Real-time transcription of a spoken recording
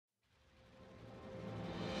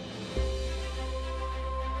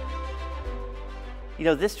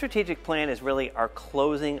This strategic plan is really our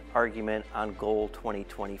closing argument on Goal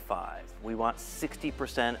 2025. We want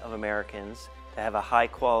 60% of Americans to have a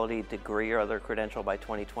high-quality degree or other credential by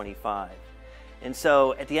 2025. And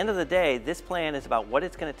so, at the end of the day, this plan is about what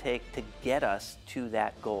it's going to take to get us to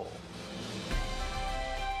that goal.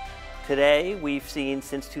 Today, we've seen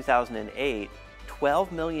since 2008,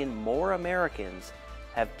 12 million more Americans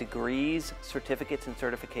have degrees, certificates, and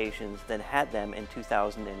certifications than had them in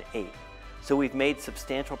 2008. So we've made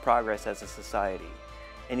substantial progress as a society.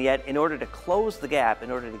 And yet, in order to close the gap, in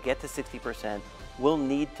order to get to 60%, we'll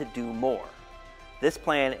need to do more. This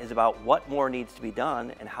plan is about what more needs to be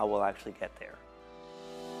done and how we'll actually get there.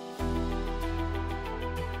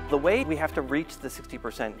 The way we have to reach the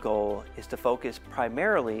 60% goal is to focus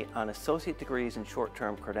primarily on associate degrees and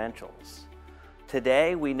short-term credentials.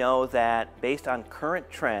 Today, we know that based on current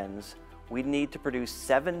trends, we need to produce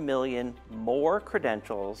 7 million more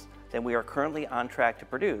credentials than we are currently on track to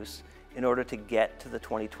produce in order to get to the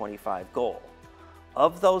 2025 goal.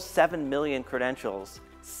 Of those 7 million credentials,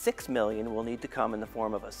 6 million will need to come in the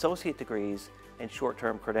form of associate degrees and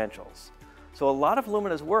short-term credentials. So a lot of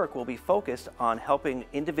Lumina's work will be focused on helping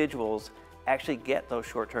individuals actually get those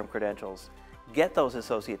short-term credentials, get those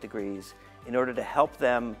associate degrees in order to help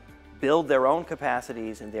them build their own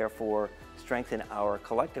capacities and therefore strengthen our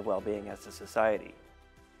collective well-being as a society.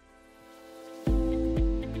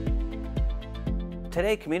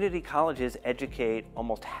 Today, community colleges educate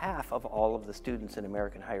almost half of all of the students in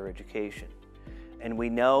American higher education. And we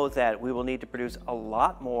know that we will need to produce a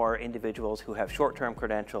lot more individuals who have short-term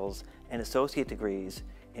credentials and associate degrees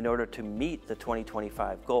in order to meet the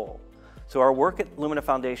 2025 goal. So our work at Lumina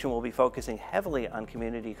Foundation will be focusing heavily on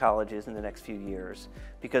community colleges in the next few years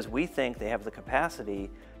because we think they have the capacity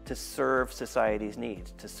to serve society's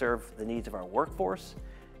needs, to serve the needs of our workforce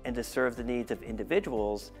and to serve the needs of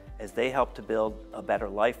individuals as they help to build a better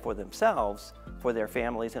life for themselves, for their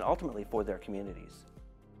families, and ultimately for their communities.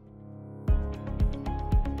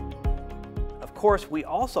 Of course, we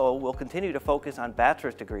also will continue to focus on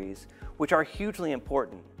bachelor's degrees, which are hugely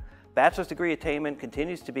important. Bachelor's degree attainment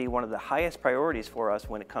continues to be one of the highest priorities for us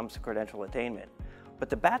when it comes to credential attainment. But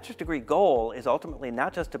the bachelor's degree goal is ultimately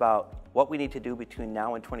not just about what we need to do between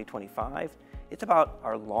now and 2025, it's about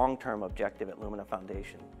our long-term objective at Lumina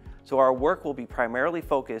Foundation. So our work will be primarily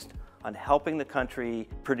focused on helping the country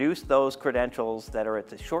produce those credentials that are at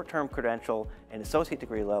the short-term credential and associate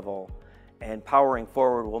degree level, and powering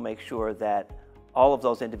forward will make sure that all of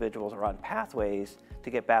those individuals are on pathways to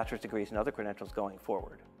get bachelor's degrees and other credentials going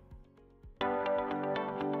forward.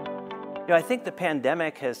 I think the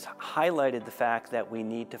pandemic has highlighted the fact that we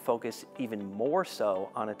need to focus even more so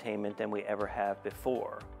on attainment than we ever have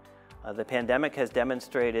before. The pandemic has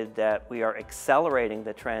demonstrated that we are accelerating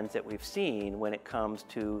the trends that we've seen when it comes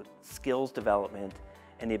to skills development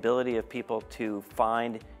and the ability of people to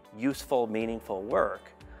find useful, meaningful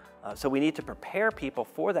work. So we need to prepare people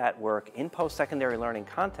for that work in post-secondary learning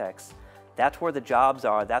contexts. That's where the jobs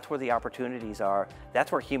are, that's where the opportunities are,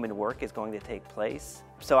 that's where human work is going to take place.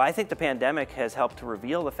 So I think the pandemic has helped to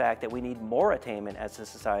reveal the fact that we need more attainment as a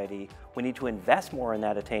society. We need to invest more in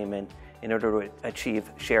that attainment in order to achieve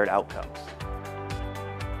shared outcomes.